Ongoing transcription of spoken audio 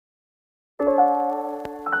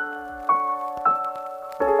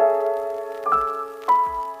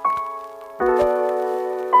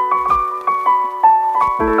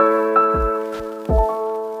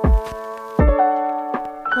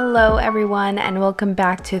everyone, and welcome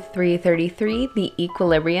back to 333, The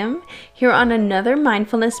Equilibrium, here on another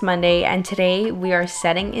Mindfulness Monday, and today we are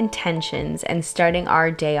setting intentions and starting our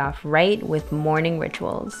day off right with morning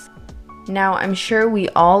rituals. Now, I'm sure we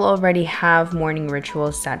all already have morning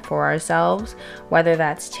rituals set for ourselves, whether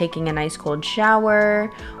that's taking a nice cold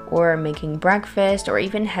shower, or making breakfast, or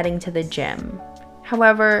even heading to the gym.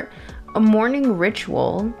 However, a morning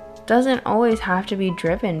ritual doesn't always have to be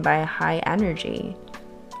driven by a high energy.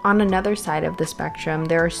 On another side of the spectrum,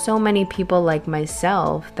 there are so many people like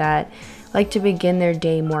myself that like to begin their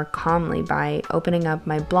day more calmly by opening up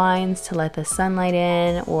my blinds to let the sunlight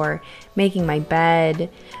in, or making my bed,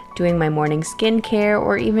 doing my morning skincare,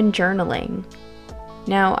 or even journaling.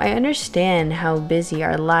 Now, I understand how busy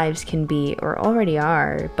our lives can be or already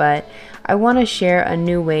are, but I want to share a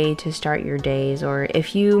new way to start your days, or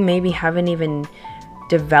if you maybe haven't even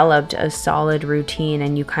developed a solid routine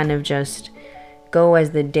and you kind of just go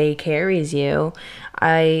as the day carries you,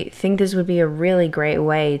 I think this would be a really great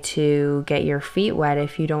way to get your feet wet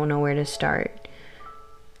if you don't know where to start.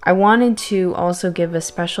 I wanted to also give a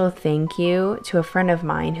special thank you to a friend of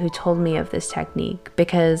mine who told me of this technique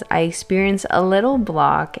because I experienced a little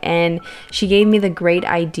block, and she gave me the great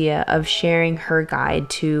idea of sharing her guide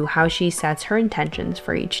to how she sets her intentions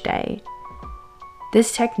for each day.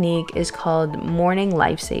 This technique is called Morning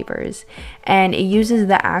Lifesavers, and it uses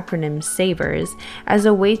the acronym SAVERS as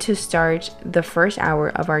a way to start the first hour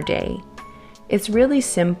of our day. It's really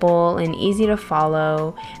simple and easy to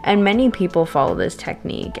follow, and many people follow this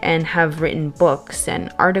technique and have written books and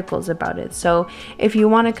articles about it. So if you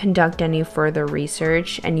want to conduct any further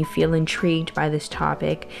research and you feel intrigued by this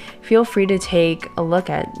topic, feel free to take a look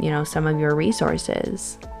at, some of your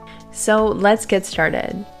resources. So let's get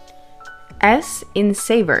started. S in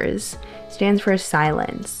SAVERS stands for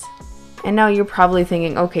silence. And now you're probably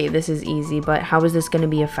thinking, okay, this is easy, but how is this going to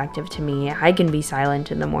be effective to me? I can be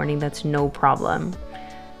silent in the morning, that's no problem.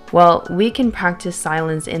 Well, we can practice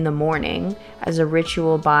silence in the morning as a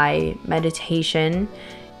ritual by meditation,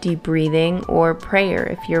 deep breathing, or prayer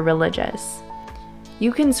if you're religious.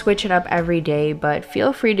 You can switch it up every day, but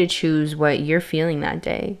feel free to choose what you're feeling that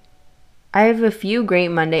day. I have a few great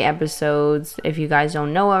Monday episodes, if you guys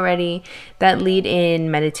don't know already, that lead in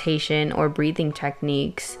meditation or breathing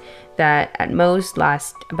techniques that at most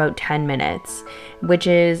last about 10 minutes, which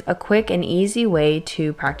is a quick and easy way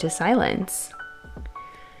to practice silence.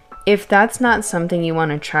 If that's not something you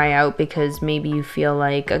want to try out because maybe you feel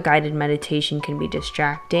like a guided meditation can be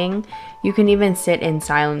distracting, you can even sit in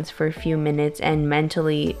silence for a few minutes and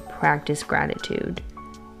mentally practice gratitude.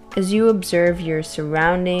 As you observe your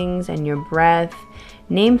surroundings and your breath,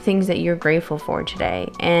 name things that you're grateful for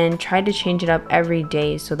today and try to change it up every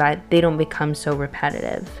day so that they don't become so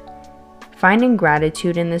repetitive. Finding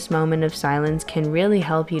gratitude in this moment of silence can really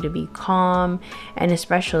help you to be calm, and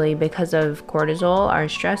especially because of cortisol, our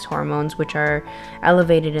stress hormones, which are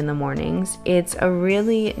elevated in the mornings, it's a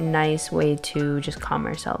really nice way to just calm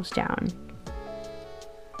ourselves down.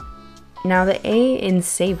 Now, the A in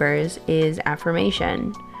SAVERS is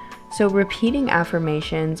affirmation. So repeating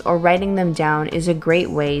affirmations or writing them down is a great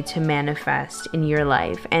way to manifest in your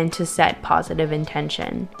life and to set positive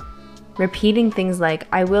intention. Repeating things like,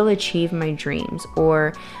 I will achieve my dreams,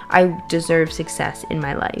 or I deserve success in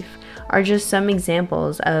my life, are just some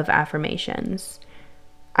examples of affirmations.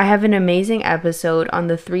 I have an amazing episode on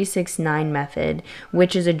the 369 method,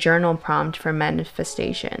 which is a journal prompt for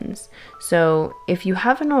manifestations. So if you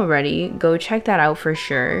haven't already, go check that out for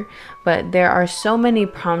sure. But there are so many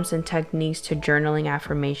prompts and techniques to journaling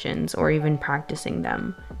affirmations or even practicing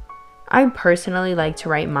them. I personally like to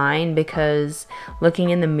write mine because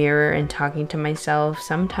looking in the mirror and talking to myself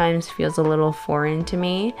sometimes feels a little foreign to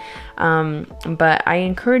me. But I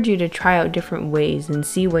encourage you to try out different ways and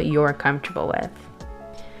see what you're comfortable with.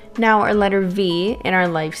 Now, our letter V in our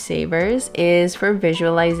lifesavers is for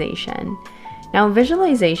visualization. Now,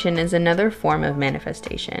 visualization is another form of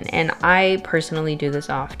manifestation, and I personally do this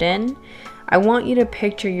often. I want you to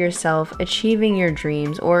picture yourself achieving your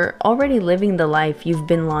dreams or already living the life you've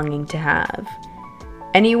been longing to have.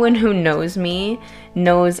 Anyone who knows me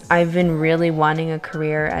knows I've been really wanting a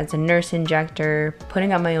career as a nurse injector,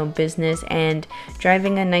 putting up my own business, and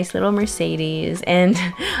driving a nice little Mercedes. And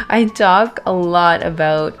I talk a lot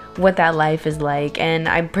about what that life is like, and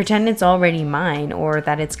I pretend it's already mine or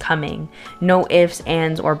that it's coming. No ifs,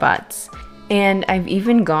 ands, or buts. And I've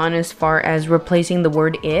even gone as far as replacing the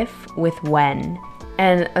word if with when.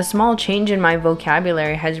 And a small change in my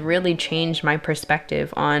vocabulary has really changed my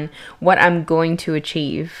perspective on what I'm going to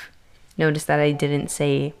achieve. Notice that I didn't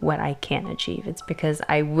say what I can achieve. It's because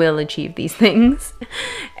I will achieve these things.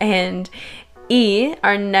 And E,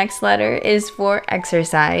 our next letter, is for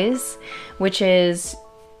exercise, which is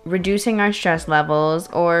reducing our stress levels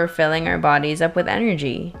or filling our bodies up with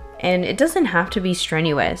energy. And it doesn't have to be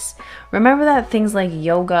strenuous. Remember that things like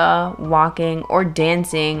yoga, walking, or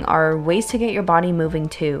dancing are ways to get your body moving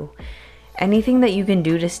too. Anything that you can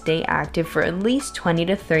do to stay active for at least 20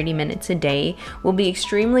 to 30 minutes a day will be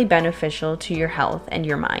extremely beneficial to your health and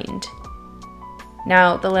your mind.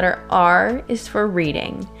 Now, the letter R is for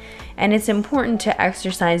reading. And it's important to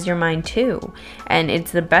exercise your mind too. And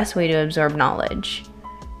it's the best way to absorb knowledge.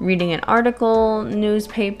 Reading an article,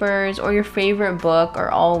 newspapers, or your favorite book are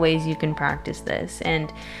all ways you can practice this.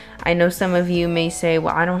 And I know some of you may say,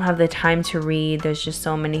 well, I don't have the time to read. There's just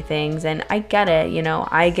so many things. And I get it.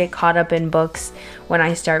 I get caught up in books when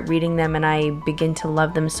I start reading them and I begin to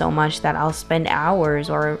love them so much that I'll spend hours,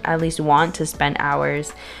 or at least want to spend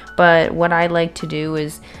hours. But what I like to do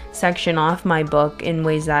is section off my book in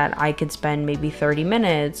ways that I could spend maybe 30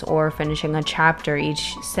 minutes or finishing a chapter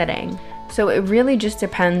each sitting. So it really just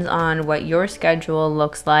depends on what your schedule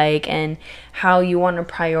looks like and how you want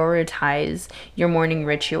to prioritize your morning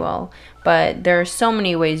ritual. But there are so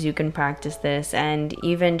many ways you can practice this, and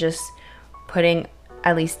even just putting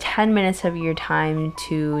at least 10 minutes of your time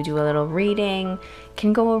to do a little reading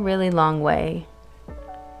can go a really long way.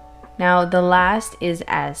 Now, the last is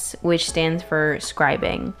S, which stands for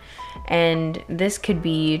scribing. And this could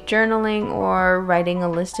be journaling or writing a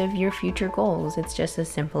list of your future goals. It's just as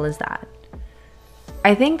simple as that.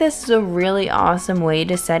 I think this is a really awesome way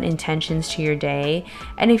to set intentions to your day.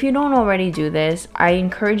 And if you don't already do this, I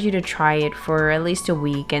encourage you to try it for at least a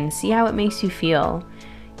week and see how it makes you feel.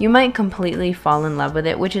 You might completely fall in love with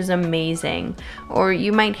it, which is amazing, or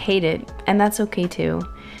you might hate it, and that's okay too.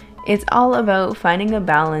 It's all about finding a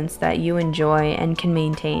balance that you enjoy and can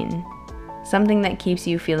maintain. Something that keeps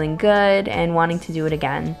you feeling good and wanting to do it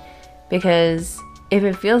again. Because if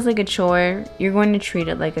it feels like a chore, you're going to treat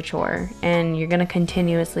it like a chore and you're going to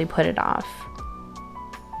continuously put it off.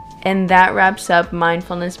 And that wraps up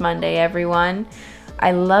Mindfulness Monday, everyone.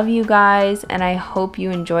 I love you guys and I hope you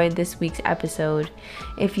enjoyed this week's episode.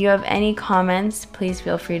 If you have any comments, please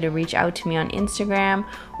feel free to reach out to me on Instagram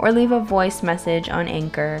or leave a voice message on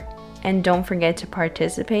Anchor. And don't forget to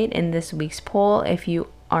participate in this week's poll if you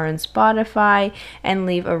are on Spotify, and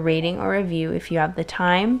leave a rating or review if you have the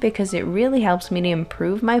time, because it really helps me to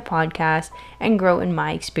improve my podcast and grow in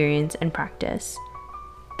my experience and practice.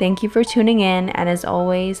 Thank you for tuning in, and as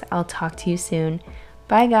always, I'll talk to you soon.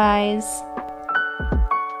 Bye guys!